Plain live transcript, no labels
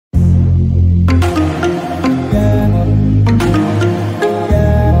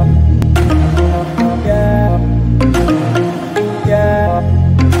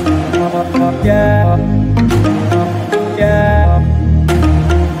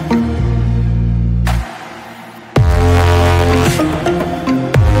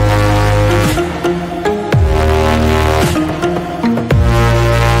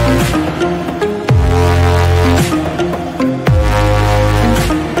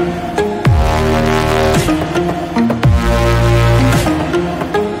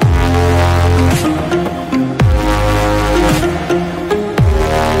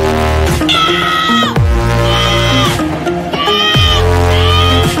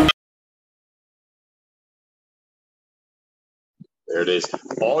There it is.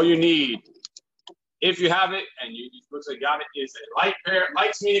 All you need, if you have it, and you looks like you got it, is a light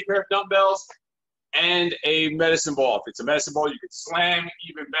medium pair of dumbbells and a medicine ball. If it's a medicine ball, you can slam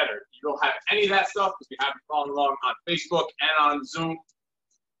even better. You don't have any of that stuff because you have it following along on Facebook and on Zoom.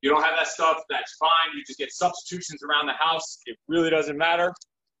 You don't have that stuff, that's fine. You just get substitutions around the house. It really doesn't matter.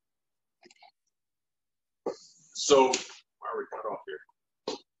 So, why are we cut off here?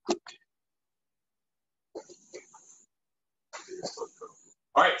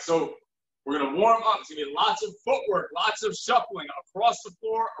 All right, so we're going to warm up. It's going to be lots of footwork, lots of shuffling across the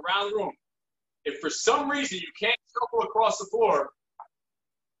floor, around the room. If for some reason you can't shuffle across the floor,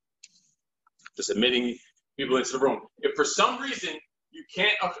 just admitting people into the room. If for some reason you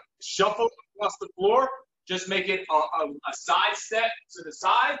can't shuffle across the floor, just make it a side step to the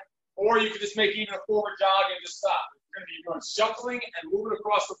side, or you can just make even a forward jog and just stop. You're going to be doing shuffling and moving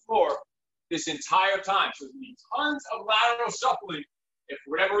across the floor this entire time. So there's going to be tons of lateral shuffling. If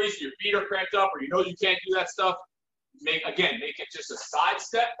for whatever reason your feet are cramped up or you know you can't do that stuff, make it just a side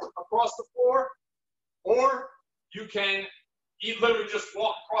step across the floor, or you can literally just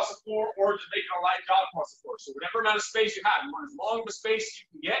walk across the floor or just make it a light jog across the floor. So whatever amount of space you have, you want as long of a space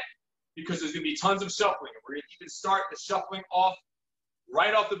you can get because there's going to be tons of shuffling. And we're going to even start the shuffling off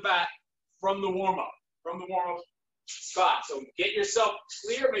right off the bat from the warm-up spot. So get yourself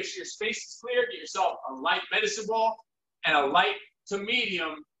clear, make sure your space is clear, get yourself a light medicine ball and a light to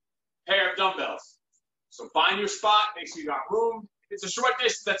medium pair of dumbbells. So find your spot, make sure you got room. If it's a short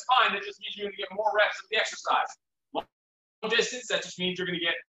distance, that's fine. That just means you're going to get more reps of the exercise. Long distance, that just means you're going to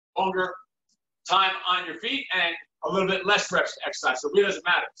get longer time on your feet and a little bit less reps of exercise. So it really doesn't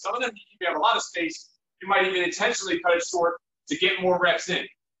matter. Some of them, if you have a lot of space, you might even intentionally cut it short to get more reps in.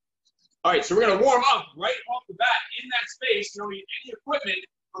 All right, so we're going to warm up right off the bat in that space. You don't need any equipment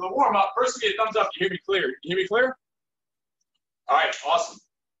for the warm-up. First, get a thumbs up. You hear me clear? You hear me clear? All right, awesome.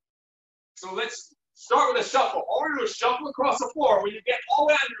 So let's start with a shuffle. All we're going to do is shuffle across the floor. When you get all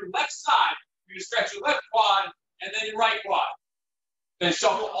the way on your left side, you're going to stretch your left quad and then your right quad. Then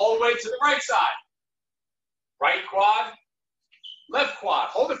shuffle all the way to the right side. Right quad, left quad.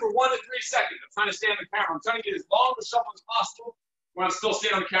 Hold it for 1 to 3 seconds. I'm trying to stay on the camera. I'm trying to get as long of a shuffle as possible when I'm still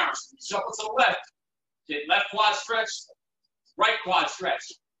staying on the camera. So shuffle to the left. Get left quad stretch, right quad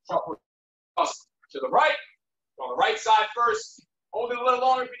stretch. Shuffle across to the right. On the right side first. Hold it a little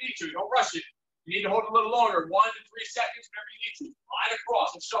longer if you need to. You don't rush it. You need to hold it a little longer, 1 to 3 seconds, whenever you need to. Line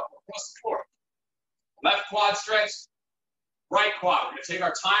across and shuffle across the floor. Left quad stretch, right quad. We're going to take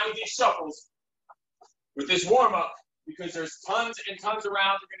our time with these shuffles, with this warm-up, because there's tons and tons of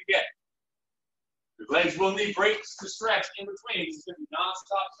rounds we're going to get. Your legs will need breaks to stretch in between. This is going to be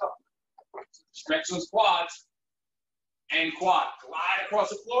non-stop shuffling. Stretch those quads and quad. Glide across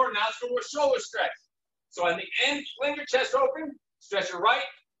the floor. Now let's go to a shoulder stretch. So at the end, fling your chest open, stretch your right,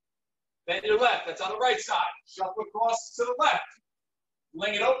 then your left. That's on the right side. Shuffle across to the left.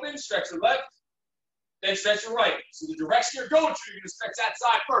 Fling it open, stretch your left, then stretch your right. So the direction you're going to, you're going to stretch that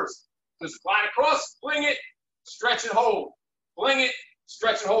side first. Just glide across, fling it, stretch and hold. Fling it,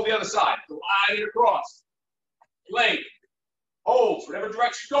 stretch and hold the other side. Glide it across. Fling, hold. Whatever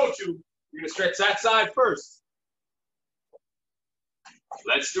direction you go to, you're going to stretch that side first.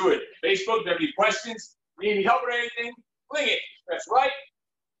 Let's do it. Facebook, if you have any questions, need any help with anything, fling it. Stretch right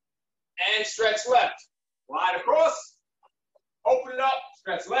and stretch left. Glide across, open it up,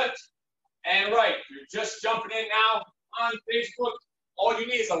 stretch left and right. You're just jumping in now on Facebook. All you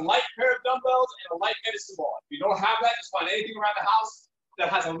need is a light pair of dumbbells and a light medicine ball. If you don't have that, just find anything around the house that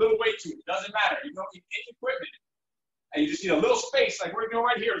has a little weight to it. It doesn't matter. You don't need any equipment. And you just need a little space like we're doing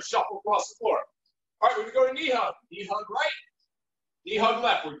right here to shuffle across the floor. All right, we're going to go to knee hug. Knee hug right, knee hug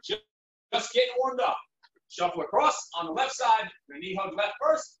left. We're just getting warmed up. Shuffle across on the left side. Knee hug left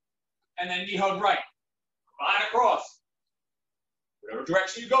first, and then knee hug right. Glide across. Whatever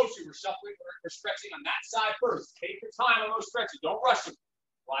direction you go to, we're shuffling, we're stretching on that side first. Take your time on those stretches. Don't rush them.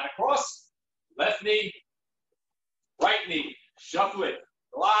 Glide across, left knee, right knee. Shuffle it.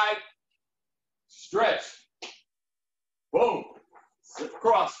 Glide, stretch. Boom. Slip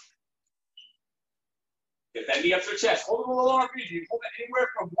across. Get that knee up to the chest. Hold it a little longer for you. You can hold it anywhere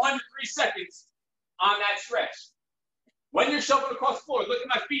from 1 to 3 seconds on that stretch. When you're shuffling across the floor, look at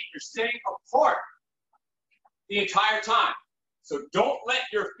my feet. You're staying apart the entire time. So don't let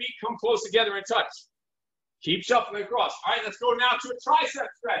your feet come close together and touch. Keep shuffling across. All right, let's go now to a tricep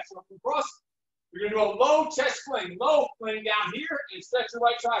stretch. So across, you're going to do a low chest fling. Low fling down here and stretch your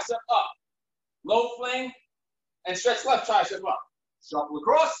right tricep up. Low fling and stretch left tricep up. Shuffle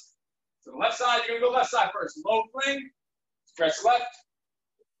across. To the left side, you're going to go left side first. Low fling, stretch left.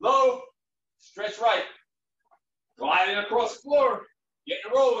 Low, stretch right. Glide Gliding across the floor, getting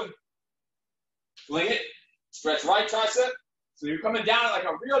it rolling. Fling it, stretch right tricep. So you're coming down at like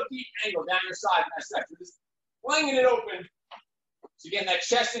a real deep angle down your side in that stretch. You're just flinging it open. So you're getting that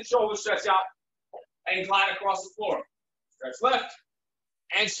chest and shoulder stretch out and glide across the floor. Stretch left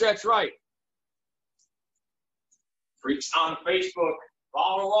and stretch right. Freaks on Facebook,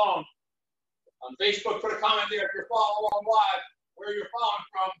 follow along. On Facebook, put a comment there if you're following along live, where you're following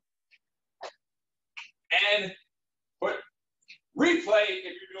from. And put replay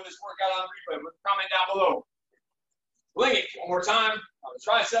if you're doing this workout on replay. Put a comment down below. Fling it one more time on the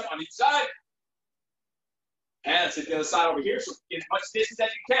tricep on each side. And let's hit the other side over here. So get as much distance as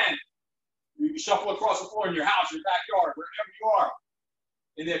you can. You can shuffle across the floor in your house, your backyard, wherever you are.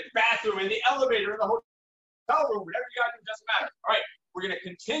 In the bathroom, in the elevator, in the hotel room, whatever you gotta do, doesn't matter. All right, we're gonna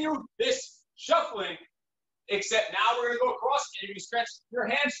continue this shuffling, except now we're gonna go across and you're gonna stretch your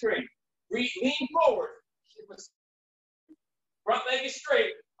hamstring. Lean forward. Front leg is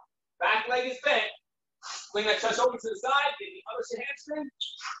straight, back leg is bent. Fling that chest open to the side, get the other hamstring,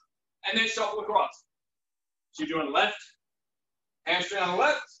 and then shuffle across. So you're doing left, hamstring on the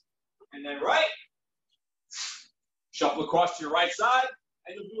left, and then right. Shuffle across to your right side,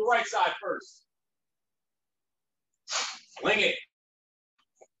 and you'll do the right side first. Fling it,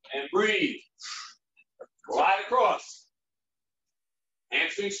 and breathe. Glide across.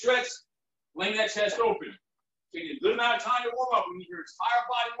 Hamstring stretch, fling that chest open. Take a good amount of time to warm up. We need your entire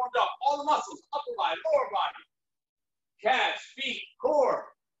body warmed up. All the muscles, upper body, lower body, calves, feet,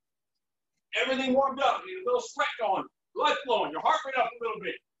 core. Everything warmed up. You need a little sweat going, blood flowing, your heart rate up a little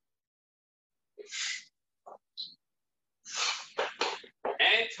bit.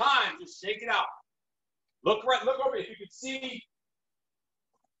 And time, just shake it out. Look right, look over. If you can see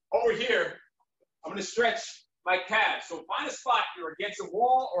over here, I'm going to stretch my calves. So find a spot you're against a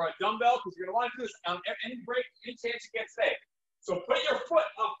wall or a dumbbell, because you're going to want to do this on any break, any chance you get today. So put your foot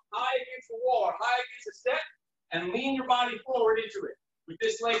up high against the wall or high against a step and lean your body forward into it with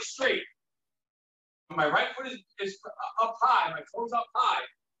this leg straight. My right foot is up high, my toes up high,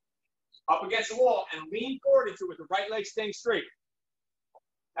 up against the wall, and lean forward into it with the right leg staying straight.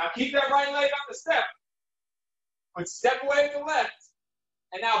 Now keep that right leg on the step, but step away to the left,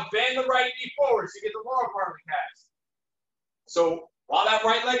 and now bend the right knee forward so you get the lower part of the calves. So while that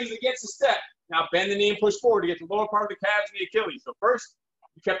right leg is against the step, now bend the knee and push forward to get the lower part of the calves and the Achilles. So first,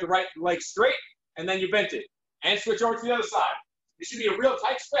 you kept the right leg straight, and then you bent it. And switch over to the other side. This should be a real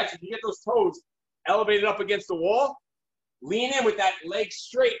tight stretch. If you get those toes elevated up against the wall, lean in with that leg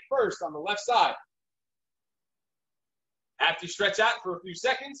straight first on the left side. After you stretch out for a few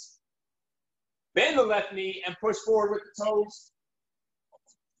seconds, bend the left knee and push forward with the toes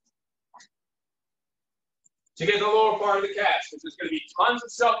to get the lower part of the calves. Because there's going to be tons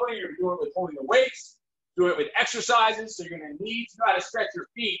of shuffling. You're doing it with holding the weights, doing it with exercises. So you're going to need to try to stretch your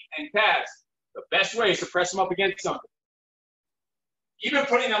feet and calves. The best way is to press them up against something. Even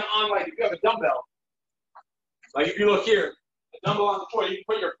putting them on, like if you have a dumbbell, like if you look here, a dumbbell on the floor, you can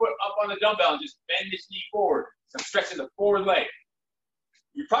put your foot up on the dumbbell and just bend this knee forward. So I'm stretching the forward leg.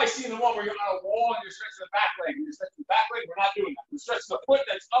 You've probably seen the one where you're on a wall and you're stretching the back leg. When you're stretching the back leg, we're not doing that. We're stretching the foot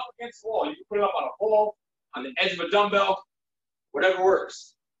that's up against the wall. You can put it up on a pole, on the edge of a dumbbell, whatever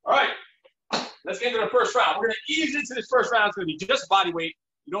works. All right, let's get into the first round. We're going to ease into this first round. It's going to be just body weight.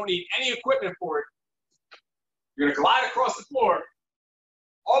 You don't need any equipment for it. You're going to glide across the floor.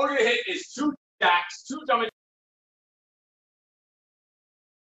 All we're going to hit is 2 jacks, 2 dumbbell.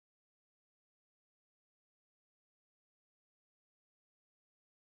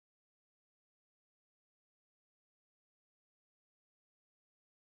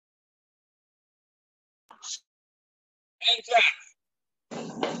 And jack.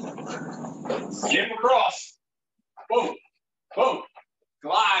 Skip across. Boom. Boom.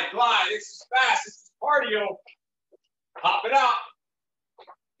 Glide, glide. This is fast. This is cardio. Pop it out.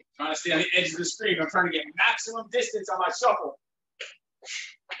 Trying to stay on the edge of the screen. I'm trying to get maximum distance on my shuffle.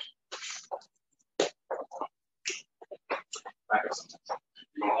 Back up sometimes.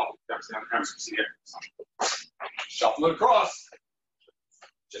 You go off. Stay on the camera so you see it. Shuffle it across.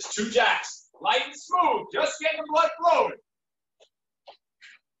 Just 2 jacks. Light and smooth. Just getting the blood flowing.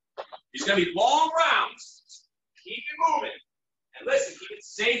 These are going to be long rounds. Keep it moving. And listen, keep it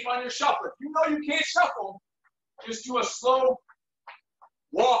safe on your shuffle. If you know you can't shuffle, just do a slow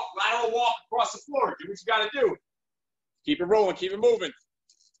walk, lateral walk across the floor. Do what you got to do. Keep it rolling. Keep it moving.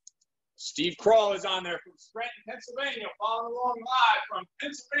 Steve Kroll is on there from Scranton, Pennsylvania, following along live from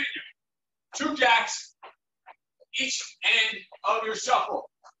Pennsylvania. 2 jacks each end of your shuffle.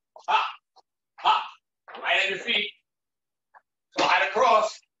 Hop, hop, right at your feet. Glide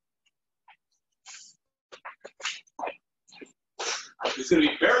across. It's going to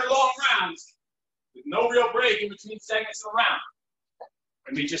be very long rounds with no real break in between segments of the round.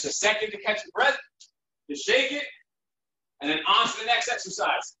 It'll be just a second to catch your breath, to shake it, and then on to the next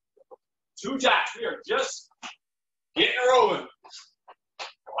exercise. 2 jacks. We are just getting rolling.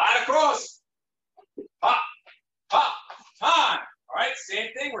 Glide across. Pop, pop, time. All right,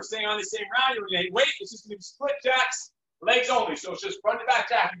 same thing. We're staying on the same round. You're going to wait. It's just going to be split jacks, legs only. So it's just front to back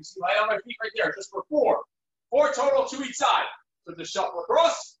jack. You can see light on my feet right there, just for 4. 4 total, 2 each side. So just shuffle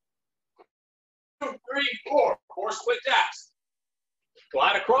across. 2, 3, 4. 4 split jacks.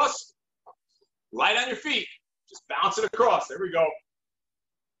 Glide across. Light on your feet. Just bounce it across. There we go.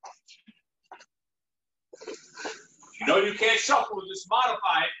 You know you can't shuffle, just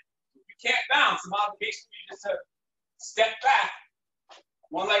modify it. If you can't bounce, the modification is just to step back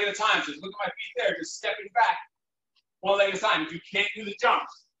 1 leg at a time. Just look at my feet there, just stepping back 1 leg at a time. If you can't do the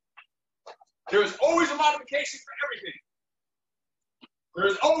jumps, there is always a modification for everything. There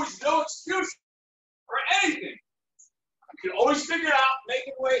is always no excuse for anything. You can always figure it out, make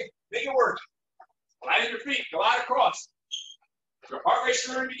it work. Glide on your feet, glide across. Your heart rate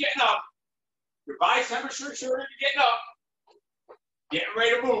should already be getting up. Your body temperature should already be getting up. Getting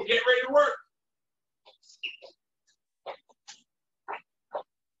ready to move, getting ready to work.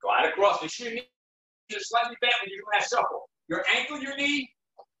 Glide across. Make sure your knees are slightly bent when you're doing that shuffle. Your ankle, your knee,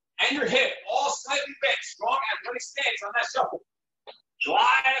 and your hip all slightly bent. Strong athletic stance on that shuffle.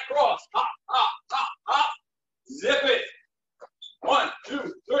 Glide across. Hop, hop, hop, hop. Zip it. 1,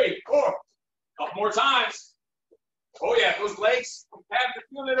 2, 3, 4. Couple more times. Oh yeah, those legs, you haven't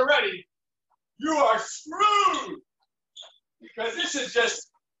feeling it already. You are screwed. Because this is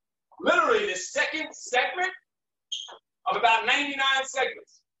just literally the second segment of about 99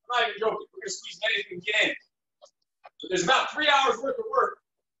 segments. I'm not even joking. We're going to squeeze anything and get in. But there's about 3 hours worth of work.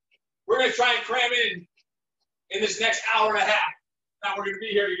 We're going to try and cram in this next hour and a half. Now we're going to be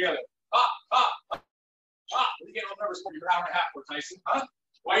here together. Hop, hop, hop, hop. You're getting all nervous for your hour and a half for Tyson, huh?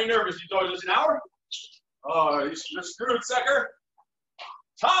 Why are you nervous? You thought it was an hour? Oh, you're screwed, sucker.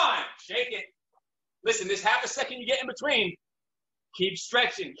 Time. Shake it. Listen, this half a second you get in between, keep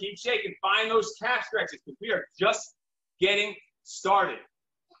stretching, keep shaking, find those calf stretches, because we are just getting started.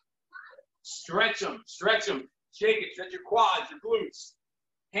 Stretch them, shake it, stretch your quads, your glutes,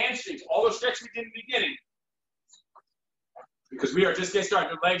 hamstrings, all those stretches we did in the beginning. Because we are just getting started.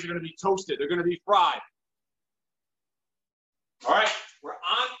 Your legs are going to be toasted. They're going to be fried. All right, we're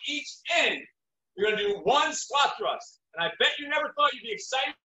on each end. You're going to do 1 squat thrust. And I bet you never thought you'd be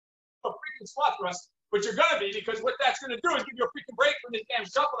excited for a freaking squat thrust, but you're going to be, because what that's going to do is give you a freaking break from this damn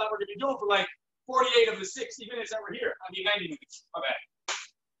shuffle that we're going to be doing for like 48 of the 60 minutes that we're here. I mean, 90 minutes. My bad.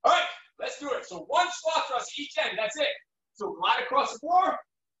 All right, let's do it. So 1 squat thrust each end. That's it. So glide across the floor,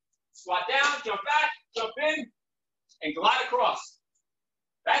 squat down, jump back, jump in, and glide across.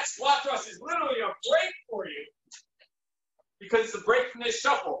 That squat thrust is literally a break for you, because it's a break from this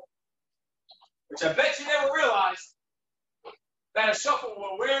shuffle, which I bet you never realized that a shuffle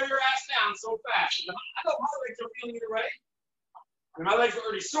will wear your ass down so fast. I know my legs are feeling it already, and my legs are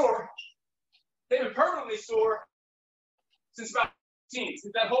already sore. They've been permanently sore since about 15,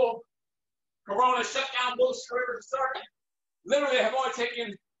 since that whole Corona shutdown bullshit ever started. Literally, I have only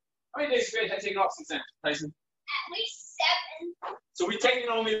taken, how many days have I taken off since then, Tyson? At least 7. So we've taken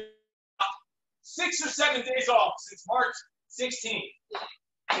only 6 or 7 days off since March 16th.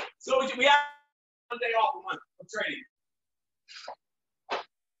 So we have 1 day off a month of training.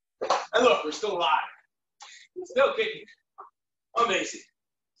 And look, we're still alive. We're still kicking. Amazing.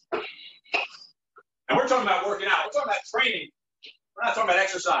 And we're talking about working out. We're talking about training. We're not talking about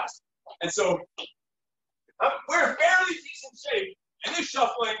exercise. And so we're in fairly decent shape, and this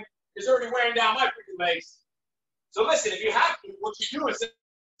shuffling is already wearing down my freaking legs. So listen, if you have to, what you do is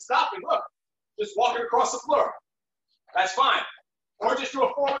stop and look. Just walk it across the floor. That's fine. Or just do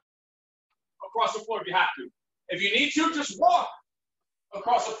a forward across the floor if you have to. If you need to, just walk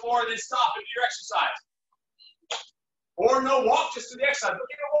across the floor and then stop and do your exercise. Or no walk, just do the exercise.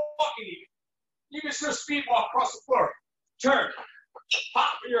 Look at your walking even. You can just do a speed walk across the floor. Turn.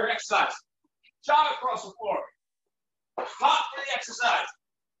 Hop for your exercise. Jog across the floor. Hop for the exercise.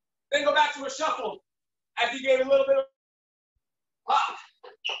 Then go back to a shuffle after you gave a little bit of hop.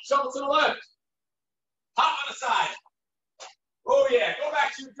 Shuffle to the left. Hop on the side. Oh yeah, go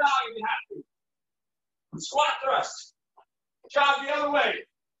back to your jog if you have to. Squat thrust. Jog the other way.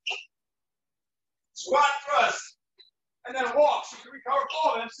 Squat thrust. And then walk so you can recover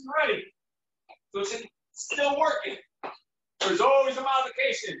all of them ready. So it's still working. There's always a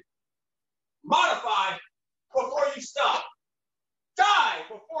modification. Modify before you stop. Die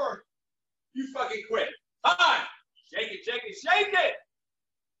before you fucking quit. Time. Shake it, shake it, shake it.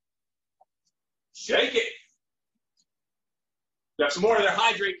 Shake it. You have some more there.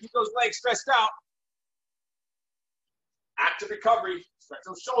 Hydrate. Keep those legs stretched out. Active recovery. Stretch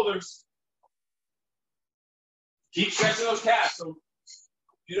those shoulders. Keep stretching those calves. So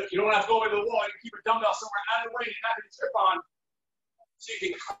you don't have to go over the wall. You can keep a dumbbell somewhere out of the way and have it trip on. So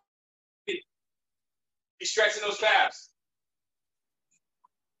you can be stretching those calves.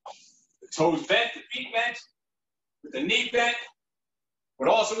 The toes bent, the feet bent, with the knee bent, but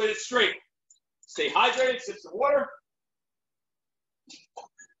also with it straight. Stay hydrated, sip some water.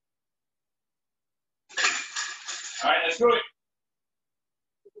 All right, let's do it.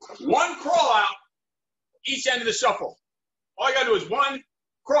 One crawl out each end of the shuffle. All you gotta do is one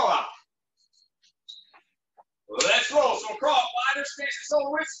crawl out. Let's roll. So crawl, wider space and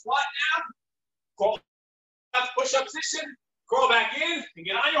shoulder width, squat down, crawl out to push-up position, crawl back in, and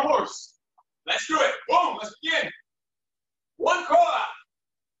get on your horse. Let's do it. Boom, let's begin. One crawl out.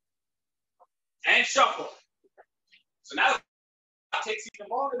 And shuffle. So now it takes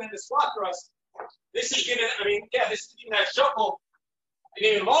even longer than the squat thrust. This is giving, this is giving that shuffle an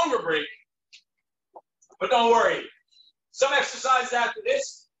even longer break. But don't worry. Some exercises after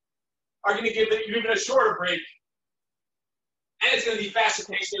this are going to give it even a shorter break. And it's going to be faster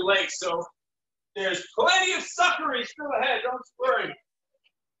paced in your legs. So there's plenty of suckery still ahead. Don't worry.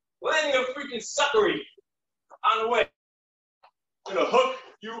 Plenty of freaking suckery on the way. I'm going to hook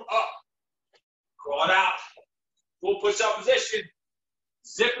you up. Crawl it out. Full push-up position.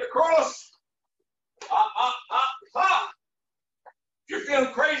 Zip it across. Hop, hop, hop, hop. If you're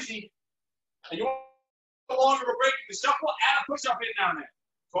feeling crazy and you want no longer of a break in the shuffle, add a push-up in down there.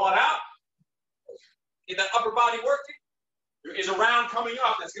 Crawl it out. Get that upper body working. There is a round coming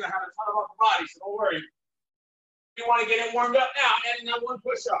up that's going to have a ton of upper body, so don't worry. You want to get it warmed up now, adding that one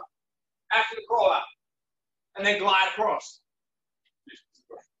push-up after the crawl out. And then glide across.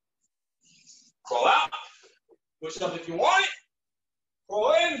 Crawl out. Push up if you want it.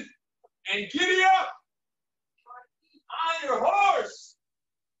 Crawl in. And giddy up. On your horse.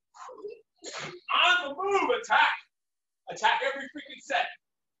 On the move. Attack. Attack every freaking set.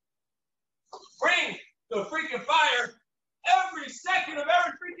 Bring the freaking fire every second of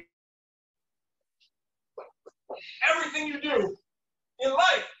every freaking. Everything you do in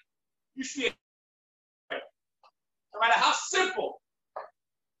life, you should be. No matter how simple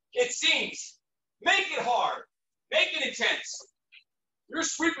it seems, make it hard, make it intense. You're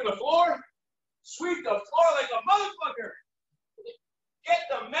sweeping the floor, sweep the floor like a motherfucker. Get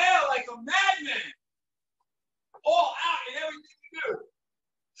the mail like a madman. All out in everything you do.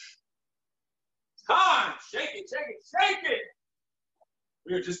 Come on, shake it, shake it, shake it.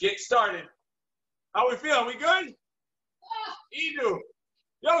 We're just getting started. How we feeling? We good? Edu.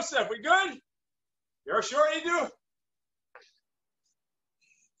 Joseph, we good? You're sure, Edu?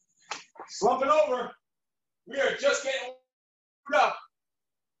 Slumping over. We are just getting warmed up.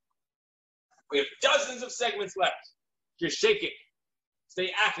 We have dozens of segments left. Just shake it.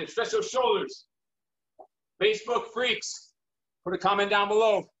 Stay active. Stretch those shoulders. Facebook freaks, put a comment down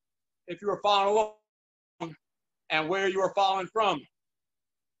below if you are following along and where you are following from.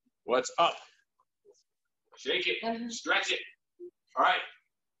 What's up? Shake it. Stretch it. All right.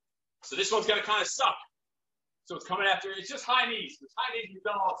 So this one's going to kind of suck. So it's coming after, it's just high knees. It's high knees we've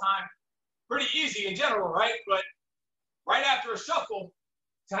done all the time. Pretty easy in general, right? But right after a shuffle,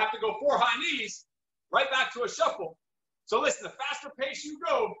 to have to go 4 high knees, right back to a shuffle. So listen, the faster pace you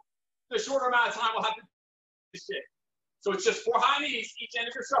go, the shorter amount of time we'll have to do this shit. So it's just 4 high knees each end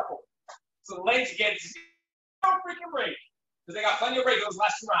of your shuffle. So the legs get 0 freaking break. Because they got plenty of break those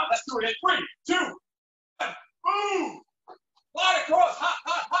last 2 rounds. Let's do it in 3, 2, 1, boom! Glide across, hop,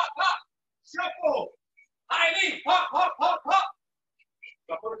 hop, hop, hop. Shuffle. High knee, hop, hop, hop, hop.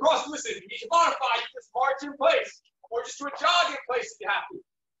 Shuffle across. Listen, if you need to modify, you just march in place. Or just do a jog in place if you have to.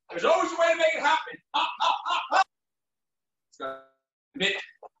 There's always a way to make it happen. Hop, hop, hop, hop. Admit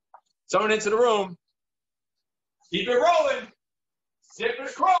someone into the room. Keep it rolling. Zip it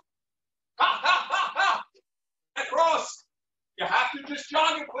across. Hop, hop, hop, hop. Across. You have to just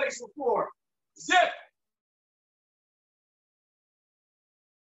jog in place before. Zip.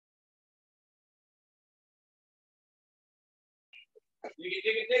 Dig it,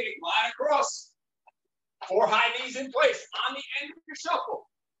 dig it, dig it. Glide across. 4 high knees in place on the end of your shuffle.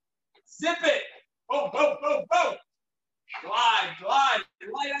 Zip it. Boom, boom, boom, boom. Glide, glide.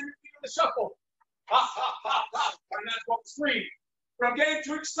 Light on your feet on the shuffle. Hop, hop, hop, hop. Try not to go up the screen. But I'm getting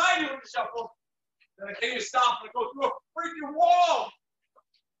too excited with the shuffle. Then I take a stop and I go through a freaking wall.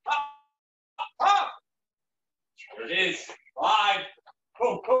 Hop, hop, hop. There it is. Glide.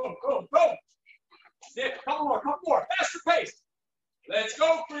 Boom, boom, boom, boom. Zip. Couple more. Faster pace. Let's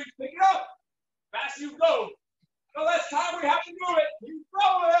go, freak. Pick it up.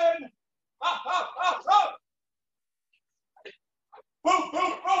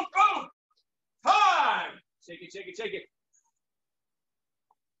 Shake it, shake it, shake it.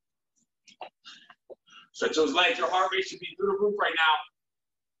 Stretch those legs. Your heart rate should be through the roof right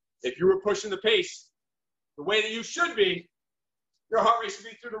now. If you were pushing the pace the way that you should be, your heart rate should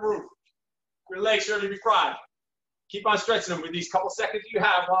be through the roof. Your legs should be fried. Keep on stretching them with these couple seconds you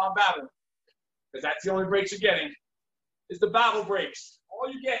have while I'm battling. Because that's the only breaks you're getting, is the battle breaks.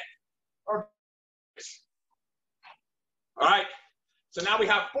 All you get are breaks. All right, so now we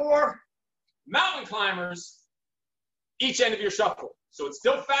have 4 mountain climbers each end of your shuffle. So it's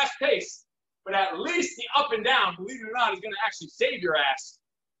still fast paced, but at least the up and down, believe it or not, is going to actually save your ass.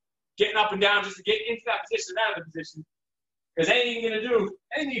 Getting up and down just to get into that position and out of the position. Because anything you're going to do,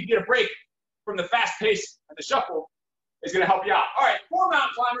 anything you can get a break from the fast pace of the shuffle is going to help you out. All right, 4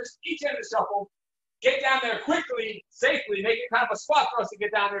 mountain climbers, each end of the shuffle. Get down there quickly, safely, make it kind of a squat for us to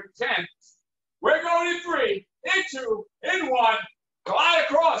get down there if you can. We're going in 3, in 2, in 1. Glide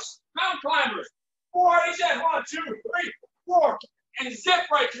across, mountain climbers. 4 each end, 1, 2, 3, 4. And zip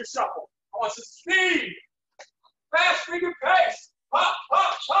right to your shuffle. I want some speed. Fast, freaking pace. Up,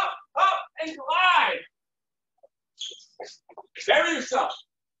 up, up, up, and glide. Bury yourself.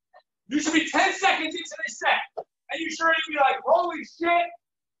 You should be 10 seconds into this set. And you sure you'd be like, holy shit,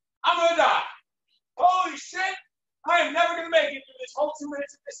 I'm going to die. Holy shit, I am never going to make it through this whole 2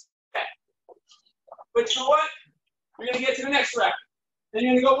 minutes of this set. But you know what? You're going to get to the next rep. Then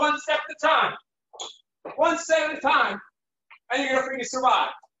you're going to go 1 step at a time. 1 step at a time. And you're going to freaking survive.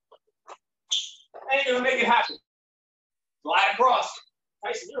 And you're going to make it happen. Glide across.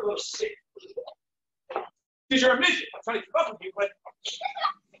 Tyson, you're a little shit. Because you're a midget. I'm trying to keep up with you, but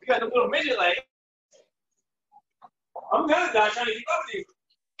you got a little midget leg. I'm going to die trying to keep up with you.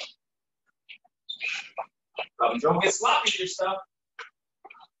 Don't get sloppy with your stuff.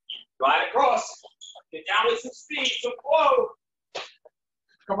 Glide across. Get down with some speed, some flow.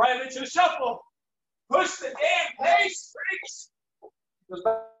 Come right into the shuffle. Push the damn pace, freaks. Goes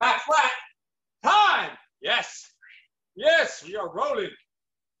back flat. Time. Yes. Yes, we are rolling.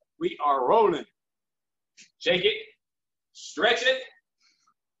 We are rolling. Shake it. Stretch it.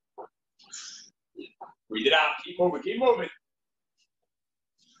 Breathe it out. Keep moving. Keep moving.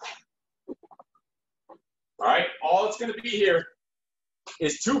 All right. All it's going to be here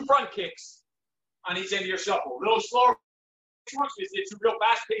is 2 front kicks on each end of your shuffle. A little slower. We did 2 real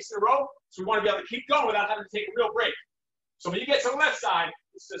fast paces in a row. So we want to be able to keep going without having to take a real break. So when you get to the left side,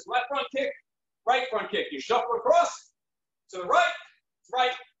 it's just left front kick, right front kick. You shuffle across to the right,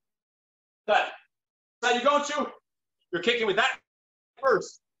 left. Side you're going to, you're kicking with that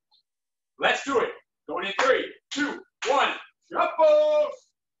first. Let's do it. Going in 3, 2, 1. Shuffle.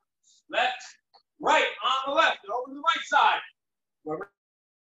 Left, right, on the left, and over to the right side.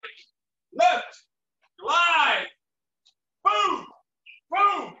 Left, glide. Boom,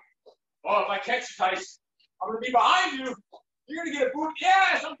 boom. Oh, if I catch you, Tice, I'm going to be behind you. You're going to get a boot.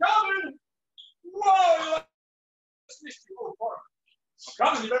 Yes, I'm coming. Whoa. I'm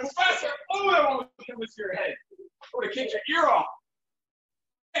coming. You better move faster. Oh, I want to hit with your head. I want to kick your ear off.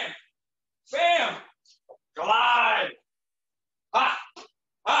 Bam. Bam. Glide. Ha.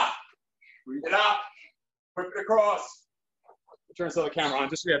 Ha. Breathe it out. Whip it across. Turn this other camera on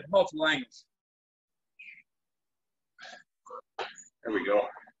just so we have multiple angles. There we go.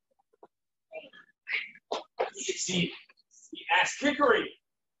 You can see the ass kickery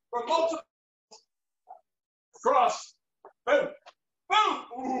from multiple. Cross. Boom. Boom.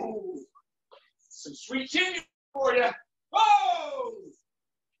 Ooh. Some sweet chin for you. Whoa.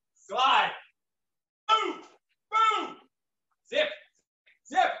 Slide. Boom. Boom. Zip.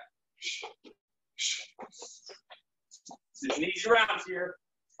 Zip. This is an easy round here.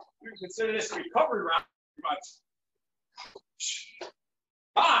 You can consider this a recovery round pretty much.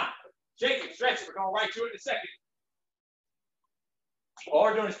 On. Shake it, stretch it. We're going right to it in a second. All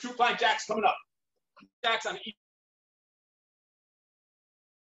we're doing is 2 plank jacks coming up. Jacks on each.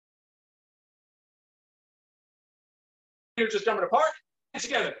 You're just jumping apart and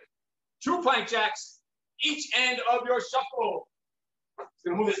together. 2 plank jacks, each end of your shuffle. I'm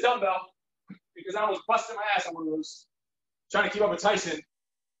going to move this dumbbell because I was busting my ass on one of those. Trying to keep up with Tyson.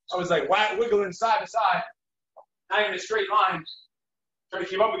 I was like wiggling side to side, not even a straight line. Trying to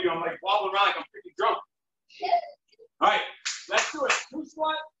keep up with you. I'm like wobbling around like I'm freaking drunk. All right, let's do it. 2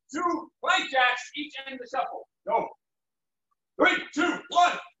 squat, 2 plank jacks, each end of the shuffle. Go. 3, 2,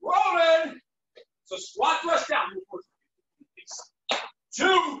 1, rolling. So squat thrust down.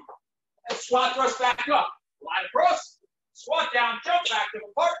 2, and squat thrust back up. Glide across, squat down, jump back, them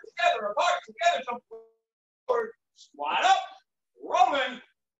apart, together, jump forward, squat up, rolling.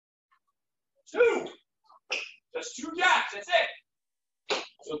 2, just 2 jacks, that's it.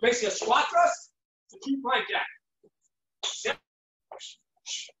 So basically a squat thrust, It's a 2 plank jack. Sit.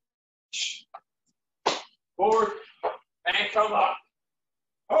 Forward and come up.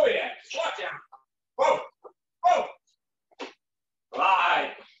 Oh yeah, squat down. Whoa, whoa.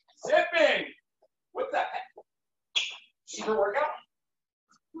 Glide. Zipping. What the heck? See her workout?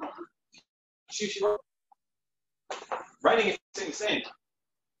 She work. Writing is insane.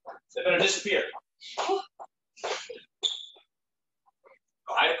 They better disappear.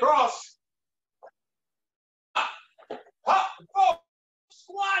 Glide across. Hop, oh,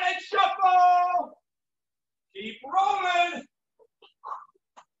 squat and shuffle. Keep rolling.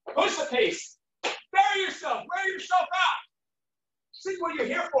 Push the pace. Wear yourself out. See what you're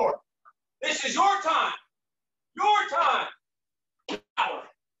here for. This is your time. Your time. Hour.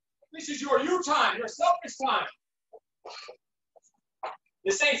 This is your you time, your selfish time.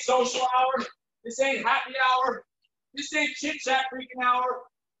 This ain't social hour. This ain't happy hour. This ain't chit-chat freaking hour.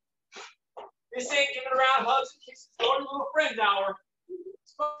 This ain't giving around hugs and kisses to your little friends hour.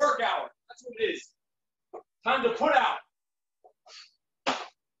 It's work hour. That's what it is. Time to put out.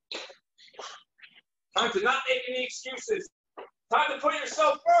 Time to not make any excuses. Time to put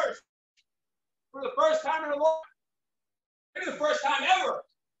yourself first. For the first time in a long time. Maybe the first time ever.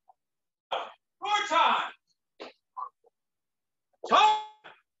 Your time. Time.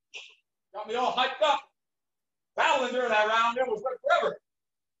 Got me all hyped up. Battling during that round. It was forever.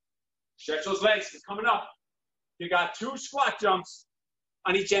 Stretch those legs. It's coming up. You got 2 squat jumps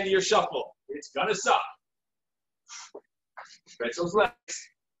on each end of your shuffle. It's gonna suck. Stretch those legs.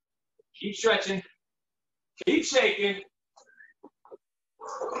 Keep stretching. Keep shaking.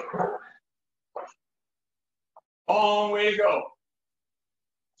 Long way to go.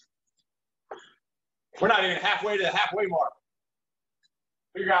 We're not even halfway to the halfway mark.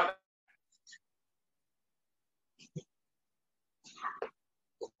 Figure out.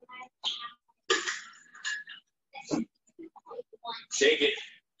 Shake it.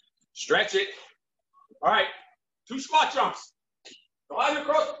 Stretch it. All right. 2 squat jumps. Glide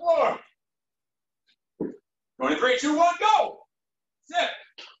across the floor. Going in 3, 2, 1, go. Zip.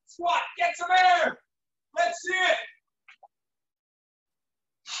 Squat. Get some air. Let's see it.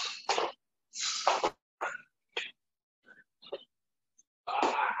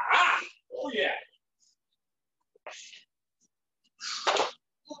 Oh yeah.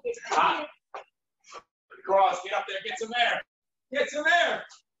 Cross. Get up there. Get some air. Get some air.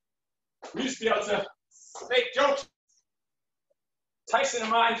 We used to be able to make jokes. Tyson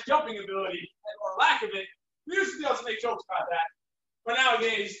and mine's jumping ability, or lack of it, we used to be able to make jokes about that. But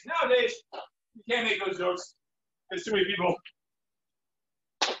nowadays, you can't make those jokes because too many people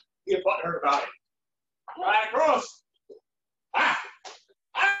get butthurt about it. Right across.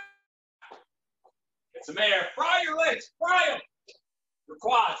 Get some air. Fry your legs. Fry them. Your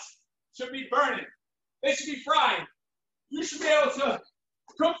quads should be burning. They should be frying. You should be able to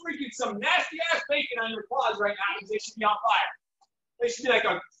cook freaking some nasty ass bacon on your quads right now because they should be on fire. They should be like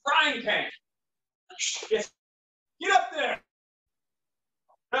a frying pan. Yes. Get up there.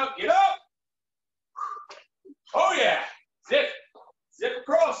 Get up. Oh yeah. Zip. Zip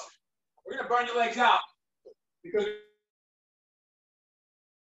across. We're gonna burn your legs out because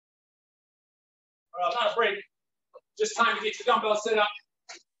not a break. Just time to get your dumbbells set up.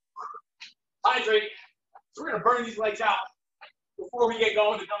 Hydrate. So we're gonna burn these legs out before we get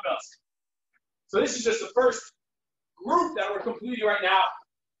going with the dumbbells. So this is just the first group that we're completing right now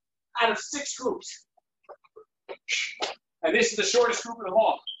out of 6 groups. And this is the shortest group in the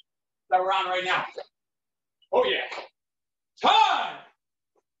long that we're on right now. Oh yeah. Time!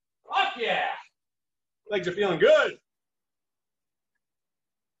 Fuck yeah! Legs are feeling good.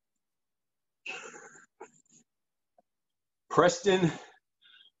 Preston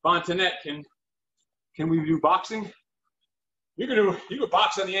Fontanet, can we do boxing? You can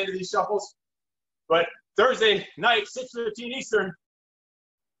box on the end of these shuffles, but Thursday night, 6:15 Eastern,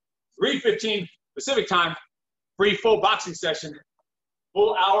 3:15 Pacific time, free full boxing session,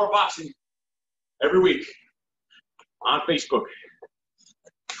 full hour boxing every week on Facebook.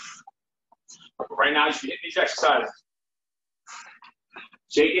 Right now, you should be hitting these exercises.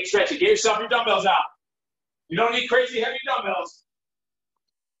 Shake it, stretch it, get yourself your dumbbells out. You don't need crazy heavy dumbbells.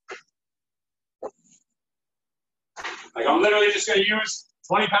 Like I'm literally just gonna use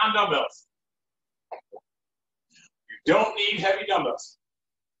 20-pound dumbbells. You don't need heavy dumbbells.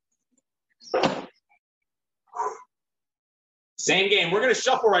 Same game. We're gonna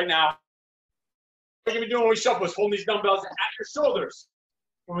shuffle right now. What we're gonna be doing when we shuffle is holding these dumbbells at your shoulders.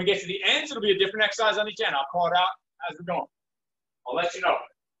 When we get to the ends, it'll be a different exercise on each end. I'll call it out as we're going. I'll let you know.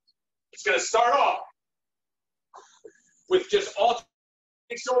 It's gonna start off with just alternating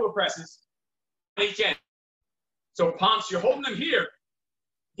shoulder presses on each end. So palms, you're holding them here.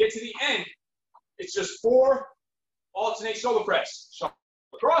 Get to the end. It's just 4 alternate shoulder press. Shuffle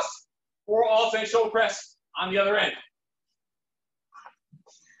across, 4 alternate shoulder press on the other end.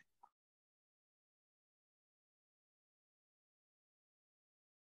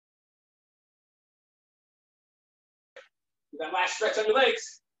 Do that last stretch on your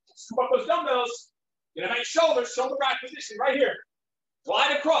legs. Scoop up those dumbbells. Get them at your shoulders, shoulder rack position right here.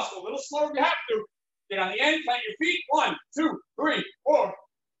 Glide across, go a little slower if you have to. Get on the end, plant your feet. 1, 2, 3, 4.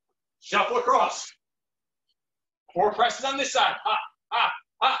 Shuffle across. 4 presses on this side. Ha, ha,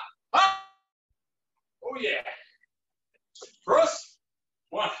 ha, ha. Oh, yeah. Cross.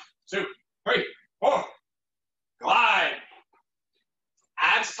 1, 2, 3, 4. Glide.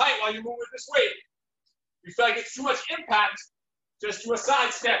 Abs tight while you move with this weight. If you feel like it's too much impact, just do a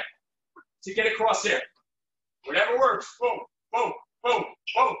side step to get across here. Whatever works. Boom, boom, boom,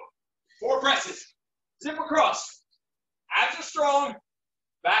 boom. 4 presses. Zip across. Abs are strong.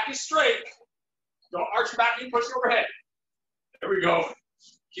 Back is straight. Don't arch your back and push it overhead. There we go.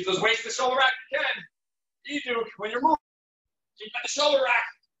 Keep those weights to the shoulder rack if you can. You do when you're moving. Keep at the shoulder rack.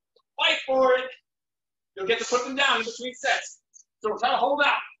 Fight for it. You'll get to put them down in between sets. So try to hold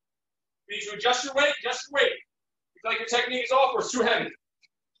out. You need to adjust your weight, adjust your weight. You feel like your technique is off or it's too heavy.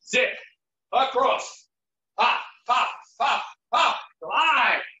 Zip. Across. Pop, pop, pop, pop.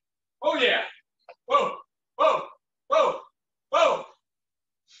 Glide. Oh, yeah. Whoa, whoa, whoa, whoa.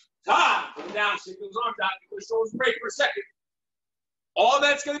 Time. Put them down. Stick those arms out. Give those shoulders a break for a second. All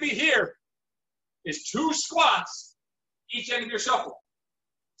that's going to be here is 2 squats each end of your shuffle.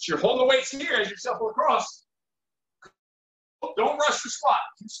 So you're holding the weights here as you shuffle across. Don't rush your squat.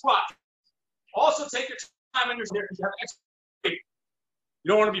 2 squats. Also take your time on your here because you have extra weight. You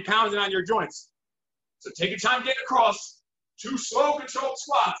don't want to be pounding on your joints. So take your time getting across. 2 slow controlled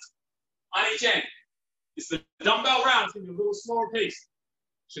squats on each end. It's the dumbbell round. It's going to be a little slower pace.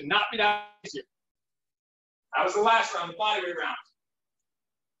 Should not be that easier. That was the last round, the bodyweight round.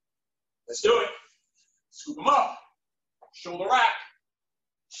 Let's do it. Scoop them up. Shoulder rack.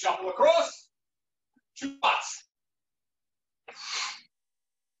 Shuffle across. 2 squats.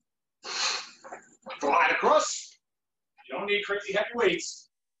 Glide across. You don't need crazy heavy weights.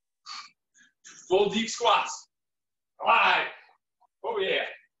 2 full deep squats. Glide. Oh, yeah.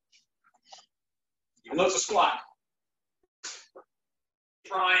 Even though it's a squat.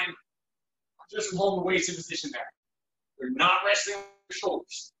 Trying just hold the weights in position there. You're not resting on your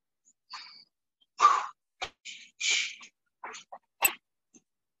shoulders.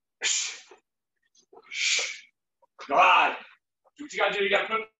 Glide. Do what you gotta do. You gotta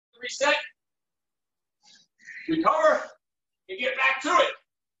put reset. Recover. And get back to it.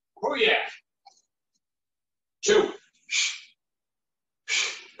 Oh yeah. 2.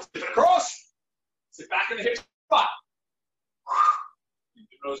 Sit it across. Sit back in the hip spot. Keep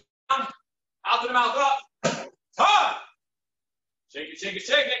the nose down. Out to the mouth up. Time. Shake it, shake it,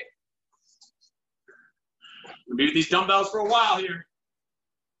 shake it. We'll be with these dumbbells for a while here.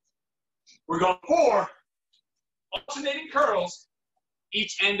 We're going 4 alternating curls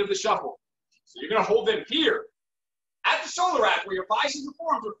each end of the shuffle. So you're going to hold them here at the shoulder rack where your biceps and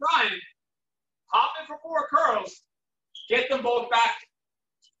forearms are frying. Hop in for 4 curls. Get them both back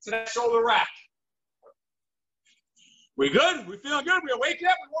to that shoulder rack. We good? We feeling good? We awake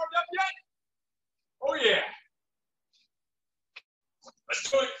yet? We warmed up yet? Oh yeah. Let's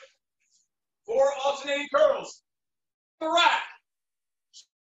do it. 4 alternating curls. The rack.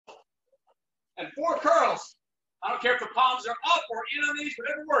 And 4 curls. I don't care if the palms are up or in on these,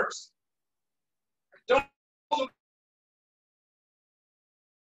 whatever works. Don't hold them.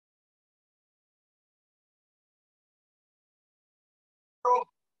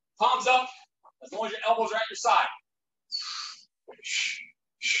 Palms up, as long as your elbows are at your side.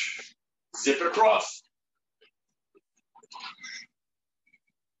 Zip it across.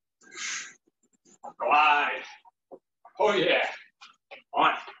 Glide. Oh yeah.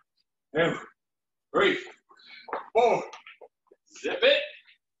 1, 2, 3, 4. Zip it.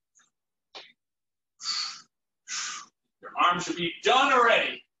 Your arms should be done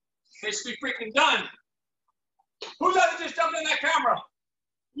already. They should be freaking done. Who doesn't just jump in that camera?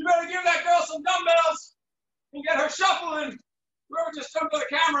 You better give that girl some dumbbells and get her shuffling. Whoever just jumped on the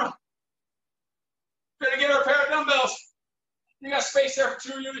camera, better get her a pair of dumbbells. You got space there for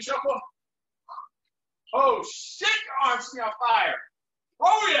 2 of you to shuffle. Oh shit, your arms be on fire.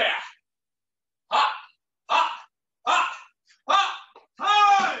 Oh yeah. Hop, hop, hop, hop,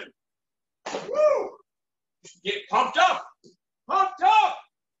 time. Woo. Get pumped up, pumped up.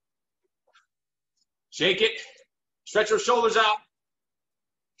 Shake it, stretch your shoulders out.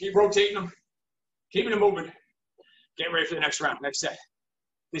 Keep rotating them. Keeping it moving. Getting ready for the next round, next set.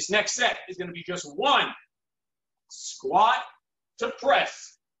 This next set is going to be just one squat to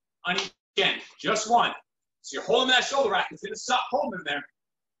press on each end. Just one. So you're holding that shoulder rack. It's going to stop holding there.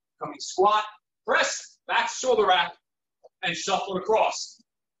 Coming squat, press, back to shoulder rack, and shuffle across.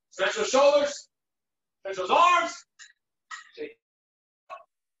 Stretch those shoulders. Stretch those arms. Take.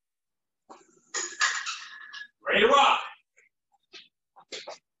 Ready to rock.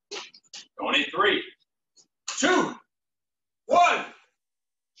 Going in 3, 2, 1.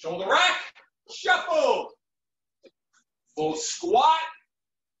 Shoulder rack, shuffle. Full squat,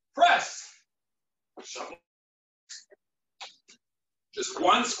 press, shuffle. Just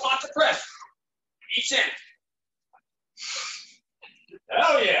one squat to press, each end.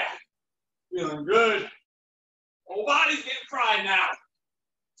 Hell yeah. Feeling good. Whole body's getting fried now.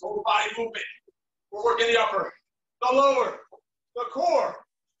 Total body movement. We're working the upper, the lower, the core,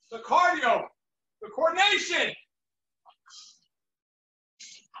 the cardio, the coordination.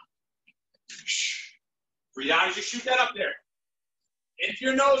 Breathe out as you shoot that up there. In through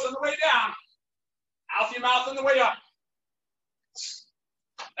your nose on the way down. Out through your mouth on the way up.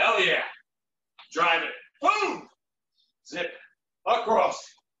 Hell yeah. Drive it. Boom. Zip. Across.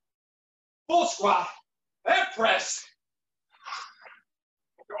 Full squat. And press.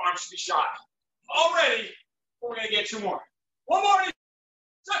 Your arms should be shot. Already, we're going to get 2 more. One more.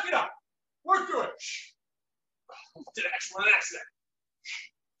 Suck it up. Work through it. To the next one. Next set.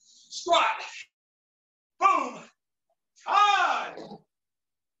 Squat. Boom. Time.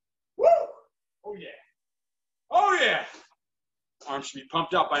 Woo. Oh, yeah. Oh, yeah. Arms should be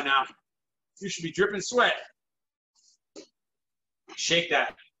pumped up by now. You should be dripping sweat. Shake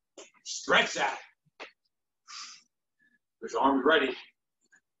that. Stretch that. There's arms ready.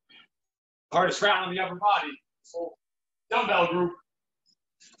 Hardest round on the upper body. So dumbbell group.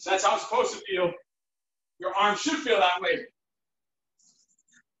 So that's how it's supposed to feel. Your arms should feel that way.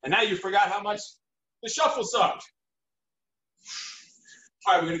 And now you forgot how much the shuffle sucked.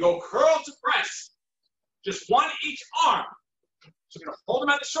 All right, we're going to go curl to press. Just one each arm. So we're going to hold them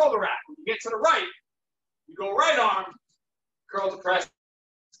at the shoulder rack. When you get to the right, you go right arm, curl to press.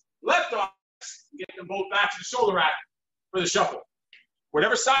 Left arm, get them both back to the shoulder rack for the shuffle.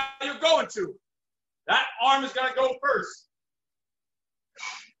 Whatever side you're going to, that arm is going to go first.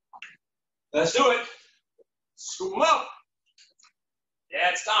 Let's do it. Scoop them up. Yeah,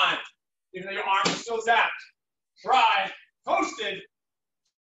 it's time. Even though your arm is still zapped. Fried, toasted.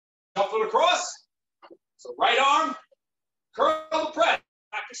 Shuffle across. So right arm, curl the press,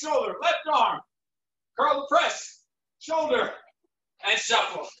 back to shoulder. Left arm, curl the press, shoulder, and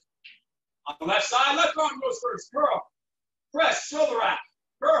shuffle. On the left side, left arm goes first. Curl, press, shoulder rack,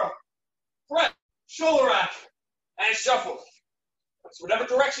 curl, press, shoulder rack, and shuffle. So whatever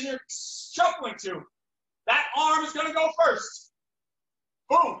direction you're shuffling to, that arm is going to go first.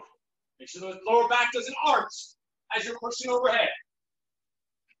 Boom. Make sure the lower back doesn't arch as you're pushing overhead.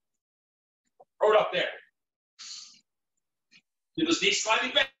 Throw it up there. Get those knees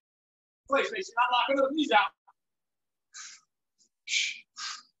slightly back. Place. Make sure you're not locking those knees out.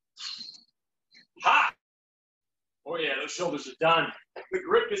 Ha! Oh yeah, those shoulders are done. The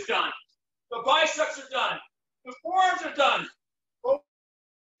grip is done. The biceps are done. The forearms are done. Oh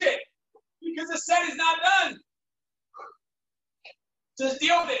shit! Because the set is not done. Just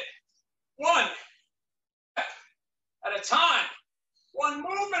deal with it. One at a time. One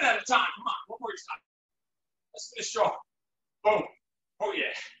movement at a time. Come on, one more time. Let's finish strong. Boom. Oh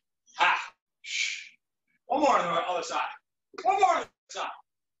yeah. Ha. One more on the other side. One more on the other side.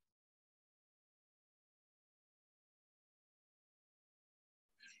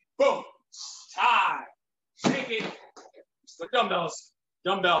 Boom. Tie. Shake it. It's the dumbbells.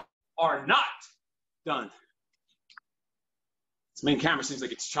 Dumbbells are not done. This main camera seems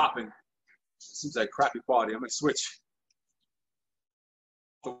like it's chopping. It seems like crappy quality. I'm going to switch.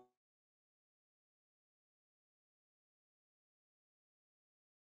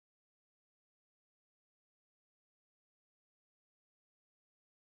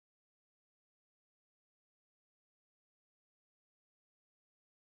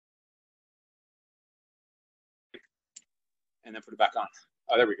 And then put it back on.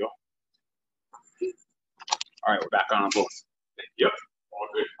 Oh, there we go. All right, we're back on both. Yep, all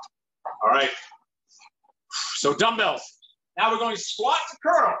good. All right. So dumbbells. Now we're going squat to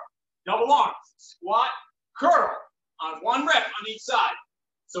curl. Double arms. Squat, curl on one rep on each side.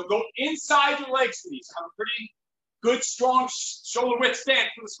 So go inside your leg squeeze. Have a pretty good, strong shoulder width stance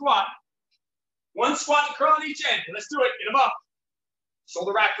for the squat. One squat to curl on each end. Let's do it. Get them up.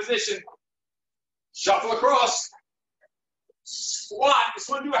 Shoulder rack position. Shuffle across. Squat. This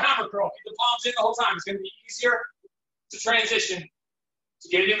one, do a hammer curl. Keep the palms in the whole time. It's going to be easier to transition, to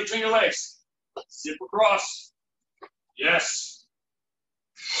get it in between your legs. Zip across. Yes.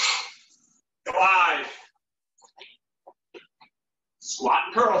 Glide. Squat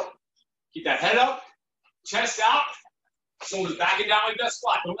and curl. Keep that head up, chest out, shoulders back and down like that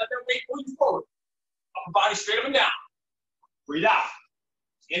squat. Don't let that weight pull you forward. Upper body straight up and down. Breathe out.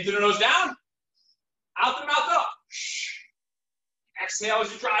 Into the nose down. Out the mouth up. Exhale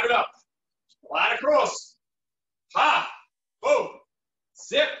as you drive it up. Glide across. Ha. Boom.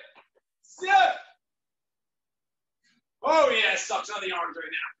 Zip. Zip. Oh, yeah, it sucks on the arms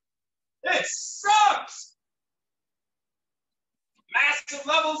right now. It sucks. Massive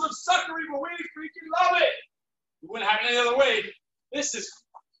levels of suckery, but we freaking love it. We wouldn't have it any other way. This is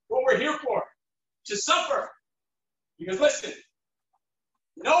what we're here for, to suffer. Because listen,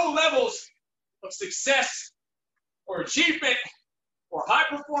 no levels of success or achievement or high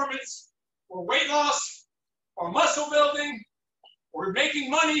performance or weight loss or muscle building or making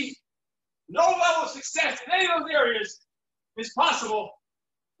money, no level of success in any of those areas is possible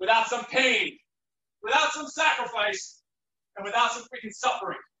without some pain, without some sacrifice, and without some freaking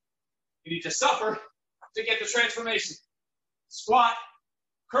suffering. You need to suffer to get the transformation. Squat,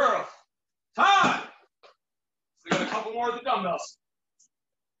 curl, time. We got a couple more of the dumbbells.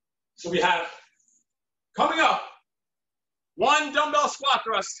 So we have, coming up, one dumbbell squat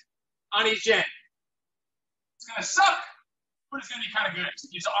thrust on each end. It's going to suck, but it's going to be kind of good.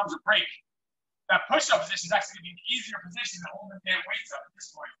 It gives the arms a break. That push-up position is actually going to be an easier position than holding the damn weights up at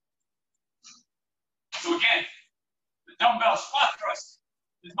this point. So again, the dumbbell squat thrust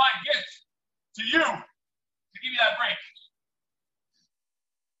is my gift to you to give you that break.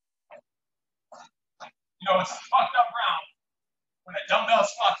 You know, it's a fucked up round when a dumbbell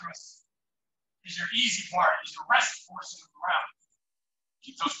squat thrust is your easy part, is your rest portion of the round.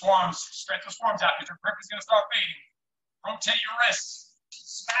 Keep those forearms, stretch those forearms out because your grip is going to start fading. Rotate your wrists,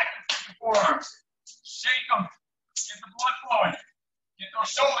 smack your freaking forearms, shake them, get the blood flowing, get those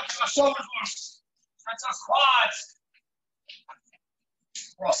shoulders loose, stretch those quads.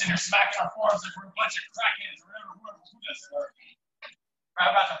 We're all sitting here smacking our forearms like we're a bunch of crackheads or whoever does it. We're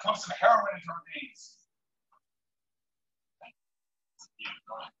about to pump some heroin into our veins.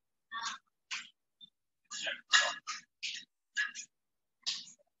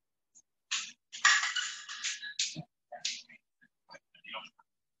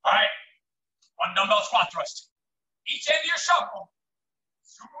 All right, one dumbbell squat thrust. Each end of your shuffle.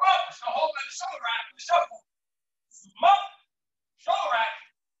 Scoop them up. So hold on the shoulder rack in the shuffle. Scoop them up. Shoulder rack.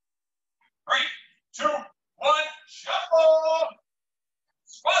 3, 2, 1. Shuffle.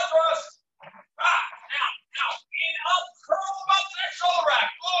 Squat thrust. Ah, now. In, up, curl them up to that shoulder rack.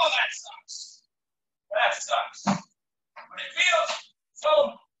 Oh, that sucks. That sucks. But it feels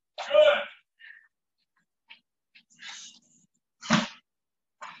so good.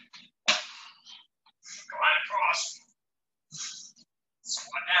 Glide across.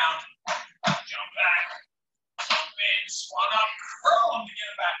 Squat down. Jump back. Jump in. Squat up. Curl them to get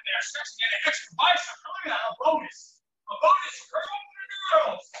it back there. Stretch to get an extra bicep. Look at that. A bonus. A bonus. Curl them to the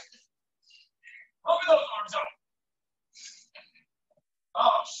girls. Open those arms up.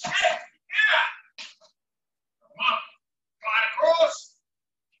 Oh, shit. Yeah. Come up. Glide across.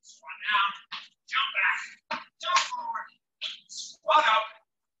 Squat down. Jump back. Jump forward. Squat up.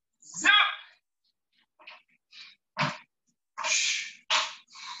 Zip.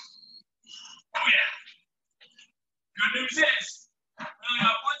 Oh, yeah. Good news is, we only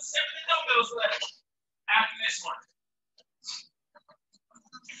got 1 set of the dumbbells left after this one.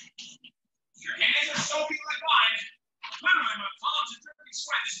 Your hands are soaking like mine. Literally, my palms are dripping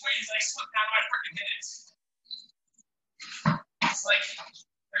sweat. This weight is like slipping out of my freaking hands. It's like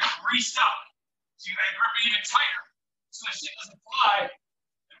they're greased up. So you gotta grip it even tighter so the shit doesn't fly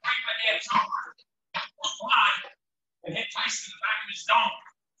and break my damn toe or fly and hit Tyson in the back of his dome.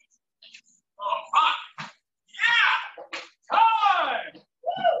 Oh, fuck. Yeah! Time!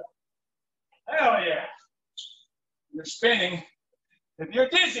 Woo! Hell yeah. You're spinning. If you're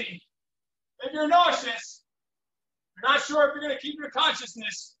dizzy, if you're nauseous, you're not sure if you're going to keep your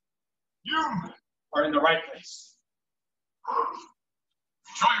consciousness, you are in the right place.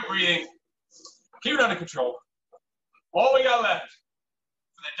 Control your breathing. Keep it under control. All we got left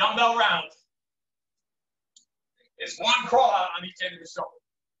for the dumbbell round is one crawl out on each end of the shoulder.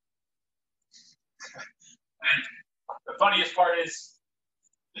 And the funniest part is,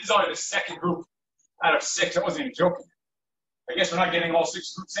 this is only the second group out of 6. I wasn't even joking. I guess we're not getting all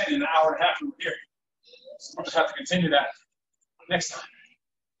 6 groups in an hour and a half from here. So we'll just have to continue that next time.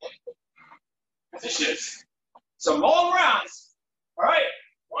 This shit's Some long rounds. All right,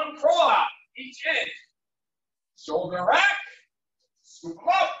 one crawl out each end. Shoulder rack. Scoop them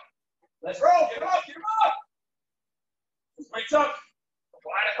up. Let's roll. Get them up. Get them up. Weights up.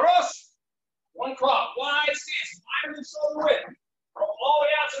 Wide across. One crawl. Wide stance. Wider than shoulder width. Roll all the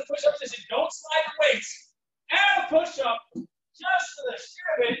way out to the push-up position. Don't slide the weights. And a push-up. Just for the shit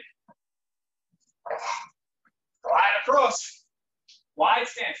of it. Wide across. Wide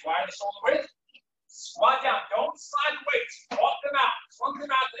stance. Wide the shoulder width. Squat down. Don't slide the weights. Walk them out. Plunk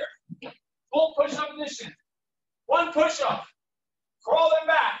them out there. Full push-up position. One push-up. Crawl them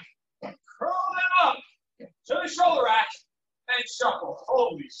back. Curl them up to the shoulder rack and shuffle.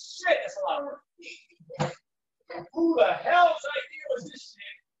 Holy shit, that's a lot of work. Who the hell's idea was this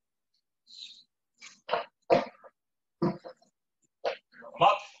shit? Come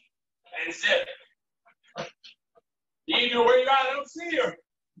up and zip. You know where you at? I don't see you.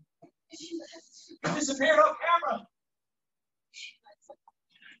 You disappeared off camera.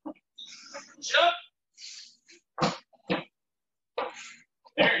 Jump.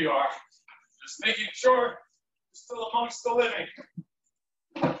 There you are. Just making sure you're still amongst the living.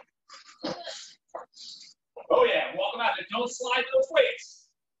 Oh yeah, welcome out there. Don't slide those weights.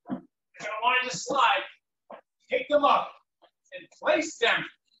 You're gonna want to just slide. Pick them up and place them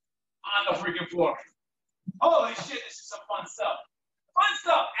on the freaking floor. Holy shit, this is some fun stuff. Fun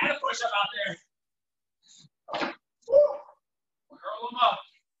stuff. Add a push-up out there. Woo. Curl them up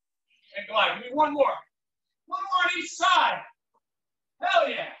and glide. Give me one more. One more on each side. Hell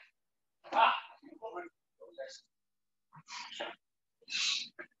yeah. Ah.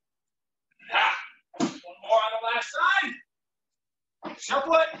 Ah. One more on the last side.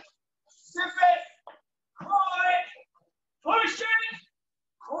 Shuffle it. Zip it. Crawl it. Push it.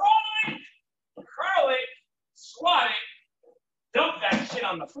 Crawl it. Curl it. Squat it. Dump that shit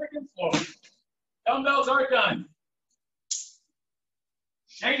on the freaking floor. Dumbbells are done.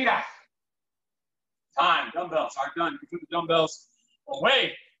 Shake it out. Time. Dumbbells are done. You put the dumbbells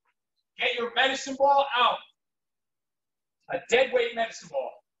away. Get your medicine ball out. A dead weight medicine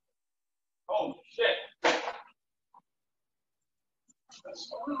ball. Holy shit.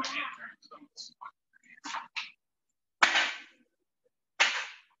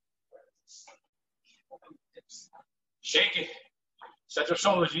 Shake it. Set your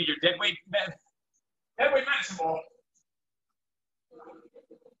shoulders. You need your dead weight medicine ball. Dead weight medicine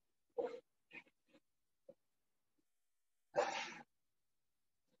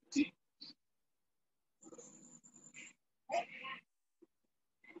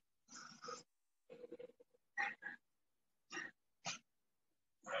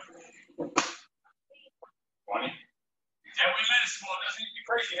ball doesn't need to be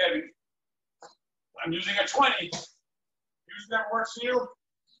crazy heavy. I'm using a 20. Use that works for you.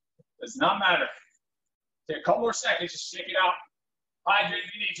 Does not matter. Take a couple more seconds, just shake it out. Hydrate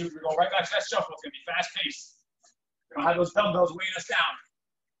if you need to. We're going right back to that shuffle. It's going to be fast paced. We don't have those dumbbells weighing us down.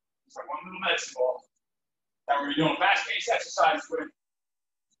 It's like one little medicine ball. That we're doing fast paced exercises with.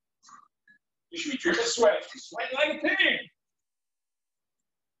 You should be dripping sweat. You're sweating like a pig.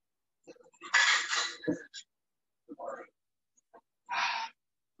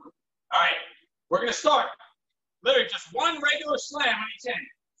 All right, we're going to start. Literally just one regular slam on each end.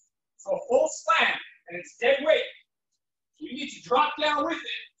 So a full slam, and it's dead weight. So you need to drop down with it,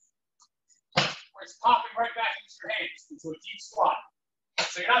 where it's popping right back into your hands, into a deep squat.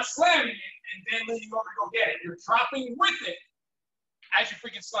 So you're not slamming it and then leaning over to go get it. You're dropping with it as you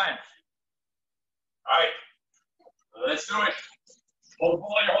freaking slam it. All right, let's do it. Hold the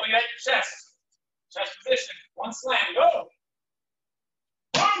ball, you're holding it at your chest. Chest position, one slam, go.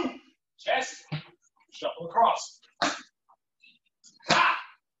 Boom, chest. Shuffle across. Ha!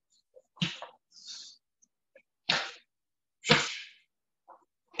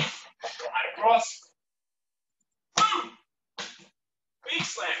 Slide across. Boom! Big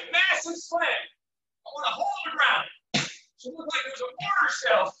slam, massive slam. I want to hold the ground. It should look like there's a mortar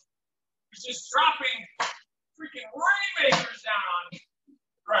shell. It's just dropping freaking rainmakers down on the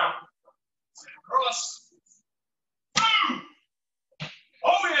ground. Slam across. Boom!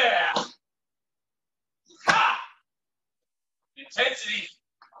 Oh yeah! Ha! Intensity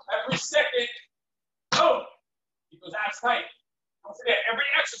every second. Oh, keep those abs tight. Don't forget, every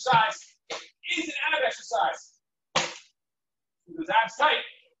exercise is an ab exercise. Keep those abs tight.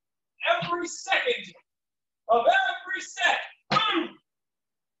 Every second of every set. Boom!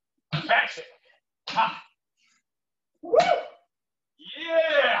 Match it. Ha! Woo!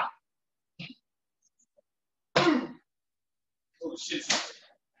 Yeah! Boom! Oh shit.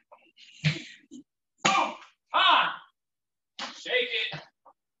 Boom! Ah! Shake it.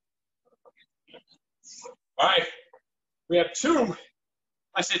 All right. We have 2.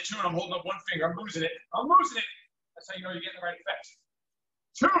 I said 2 and I'm holding up 1 finger. I'm losing it. I'm losing it. That's how you know you're getting the right effect.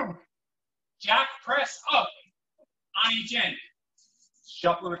 2 jack press up on each end.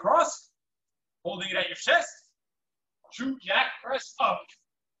 Shuffle it across, holding it at your chest. 2 jack press up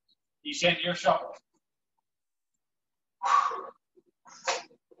each end of your shuffle.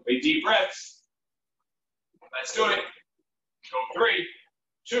 Big deep breaths. Let's do it. Go 3,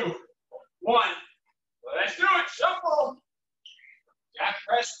 2, 1. Let's do it. Shuffle. Jack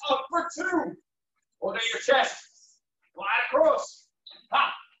press up for 2. Hold it at your chest. Glide across.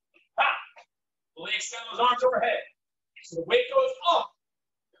 Hop, hop. Fully extend those arms overhead. So the weight goes up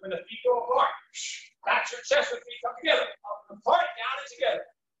when the feet go apart. Back to your chest, the feet come together. Up and apart, down and together.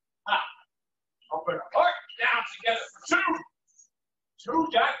 Hop. Up and apart, down together for 2.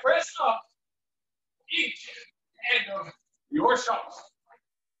 2 jack press up. Each end of your shuffle.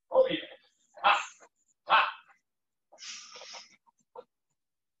 Oh yeah. Hop, hop.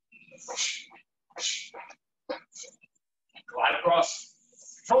 Glide across.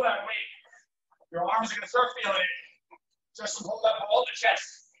 Control that weight. Your arms are going to start feeling it. Just hold that ball in the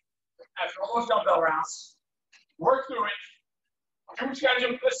chest. After all those dumbbell rounds, work through it. Do what you got to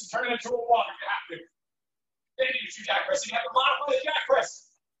do. Listen, turn it into a walk if you have to. Then you do 2 jack press. You have to modify the jack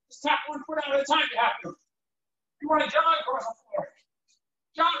press. Just tap 1 foot out at a time if you have to. You want to jog across the floor.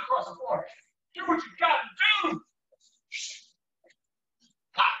 Jog across the floor. Do what you got to do.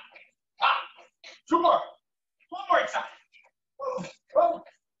 Hop, hop. 2 more. 1 more time. Whoa.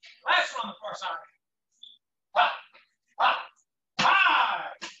 Last one on the far side. Hop, hop,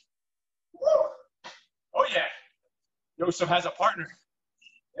 high. Woo. Oh yeah. Joseph has a partner.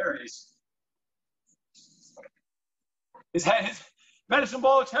 There it is. His medicine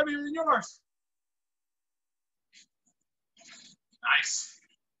ball is heavier than yours. Nice.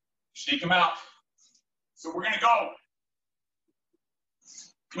 Shake him out. So we're going to go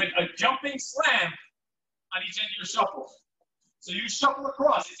with a jumping slam on each end of your shuffle. So you shuffle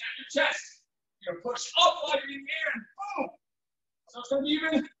across. It's at your chest. You're going to push up while you're in the air and boom. So it's going to be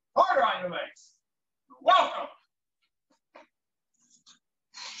even harder on your legs. Welcome.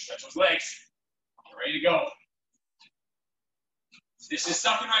 Stretch those legs. You're ready to go. This is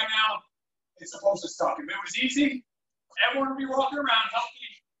sucking right now. It's supposed to suck. If it was easy, everyone would be walking around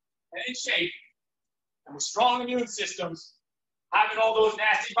healthy and in shape, and with strong immune systems, having all those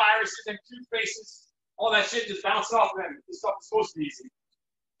nasty viruses and toothpastes, all that shit just bouncing off them. This stuff is supposed to be easy.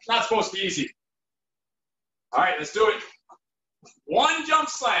 It's not supposed to be easy. All right, let's do it. 1 jump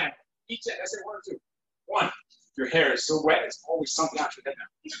slam. Each end. I said 1 or 2. 1. Your hair is so wet, it's always something out your head now.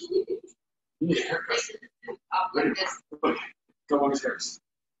 You need a haircut. Look, go on his hairs.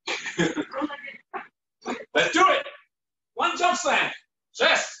 Let's do it. 1 jump slam.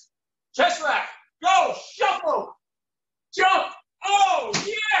 Chest rack. Go. Shuffle. Jump. Oh,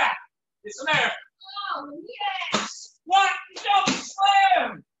 yeah. Get some air. Oh, yes. 1 jump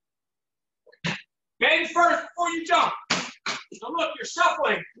slam. Bend first before you jump. So look, you're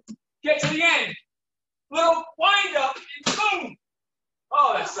shuffling. Get to the end. Little wind up and boom.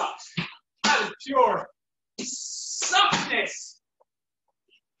 Oh, that sucks. That is pure suckness.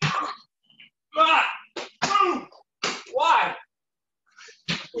 Boom. Why?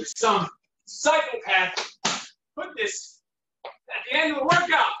 With some psychopath put this at the end of the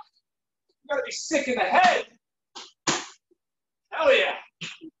workout. You gotta be sick in the head. Hell yeah.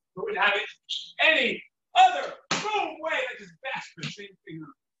 We wouldn't have it any other boom way. I just bashed the same thing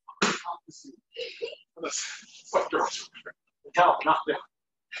on opposite. Fuck girls. Tell them, not them.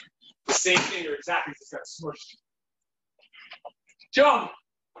 The same thing or exactly just got smushed. Jump.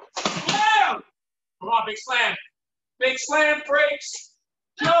 Slam. Come on, big slam. Big slam breaks.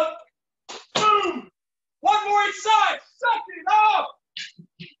 Jump. Boom. 1 more each side. Suck it up.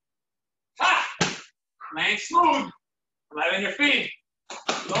 Ha. Land smooth. Light on your feet.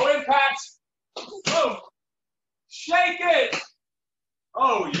 Low impact. Boom. Shake it.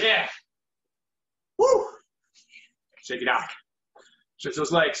 Oh, yeah. Woo. Shake it out. Stretch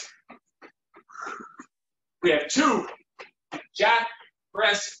those legs. We have 2 jack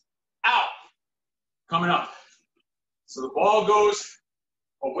press out coming up. So the ball goes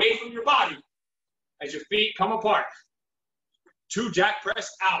away from your body as your feet come apart. 2 jack press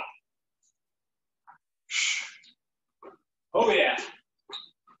out. Oh yeah.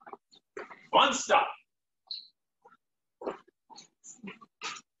 Fun stuff.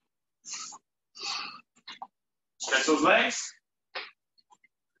 Stretch those legs.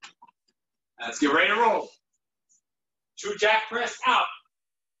 Let's get ready to roll. 2 jack press out.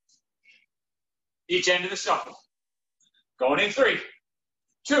 Each end of the shuffle. Going in 3,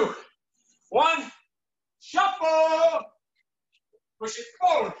 2, 1. Shuffle. Push it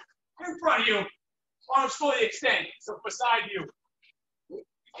forward, in front of you. Arms fully extend, so beside you.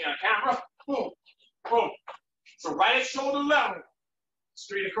 Get on camera, boom, boom. So right at shoulder level,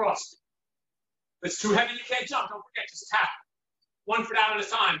 straight across. If it's too heavy, you can't jump. Don't forget, just tap. 1 foot out at a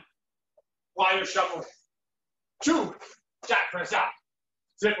time while you're shuffling. 2, jack press out.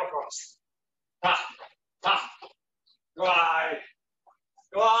 Zip across. Top, top. Glide,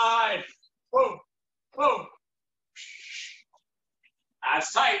 glide. Boom, boom.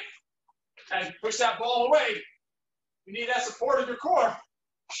 As tight as you push that ball away. You need that support of your core.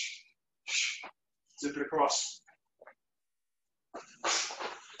 Zip it across.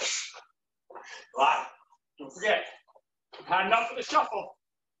 Glide. Don't forget, you've had enough of the shuffle.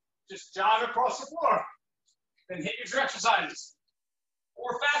 Just jog across the floor. Then hit your exercises.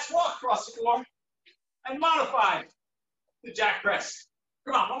 Or fast walk across the floor and modify the jack press.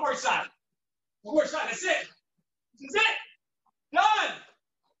 Come on, one more side. One more side. That's it. That's it. Done.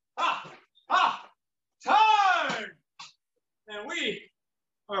 Ha, ha, time. And we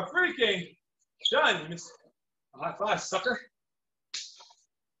are freaking done. High five, sucker.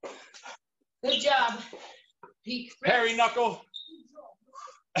 Good job. Peak. Hairy knuckle.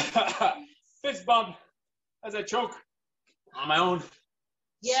 Fist bump as I choke on my own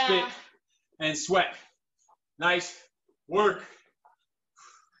spit and sweat. Nice work.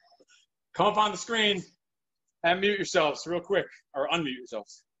 Come up on the screen and mute yourselves real quick, or unmute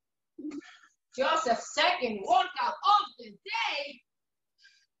yourselves. Joseph, second workout of the day.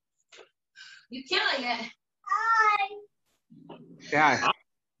 You're killing it. Hi. Yeah.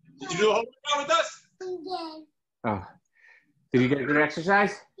 Did you do the whole workout with us? Oh. Did you get a good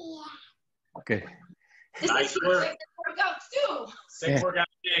exercise? Yeah. Good. Nice work. Workouts too. 6 workout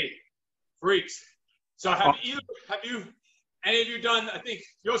a day. Freaks. So have any of you done, I think,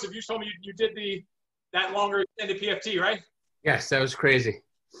 Joseph, you told me you did that longer extended PFT, right? Yes, that was crazy.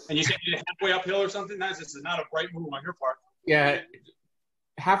 And you said you did halfway uphill or something? That's just not a bright move on your part. Yeah.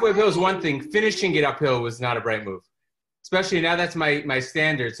 Halfway uphill is one thing. Finishing it uphill was not a bright move. Especially now that's my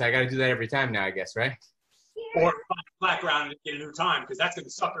standard, so I got to do that every time now, I guess, right? Or find a flat ground and get a new time, because that's going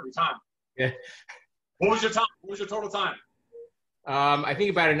to suck every time. Yeah. What was your time? What was your total time? I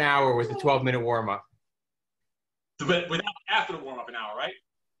think about an hour with a 12-minute warm-up. But after the warm-up, an hour, right?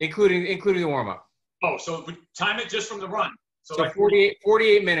 Including the warm-up. Oh, so time it just from the run. So like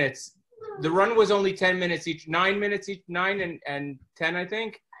 48 minutes. The run was only 10 minutes each, 9 minutes each, 9 and 10, I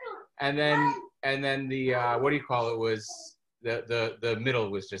think. And then the what do you call it, was the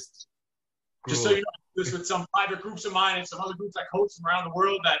middle was just grueling. Just so you know, this with some private groups of mine and some other groups I coach from around the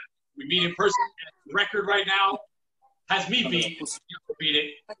world that we meet in person. The record right now has me beat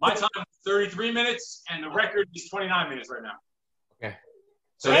it. My time is 33 minutes, and the record is 29 minutes right now. Okay.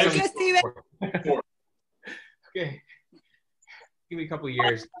 So okay. Give me a couple of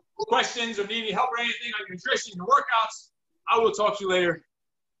years. Questions or need any help or anything on your nutrition, your workouts, I will talk to you later.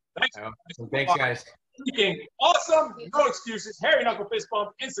 Thanks. Thanks, guys. Freaking awesome. No excuses. Hairy Knuckle Fist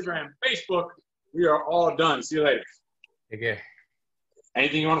Bump, Instagram, Facebook. We are all done. See you later. Take care.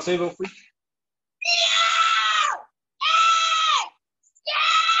 Anything you want to say, little freak?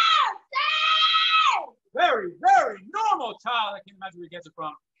 Very, very normal child. I can't imagine where he gets it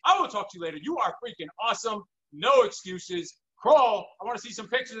from. I will talk to you later. You are freaking awesome. No excuses. Crawl. I want to see some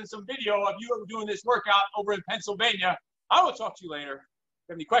pictures and some video of you doing this workout over in Pennsylvania. I will talk to you later. If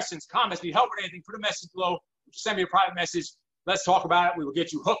you have any questions, comments, need help with anything, put a message below. Just send me a private message. Let's talk about it. We will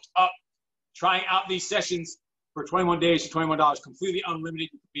get you hooked up. Trying out these sessions for 21 days for $21, completely unlimited.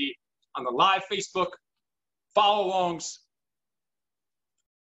 You can be on the live Facebook, follow-alongs,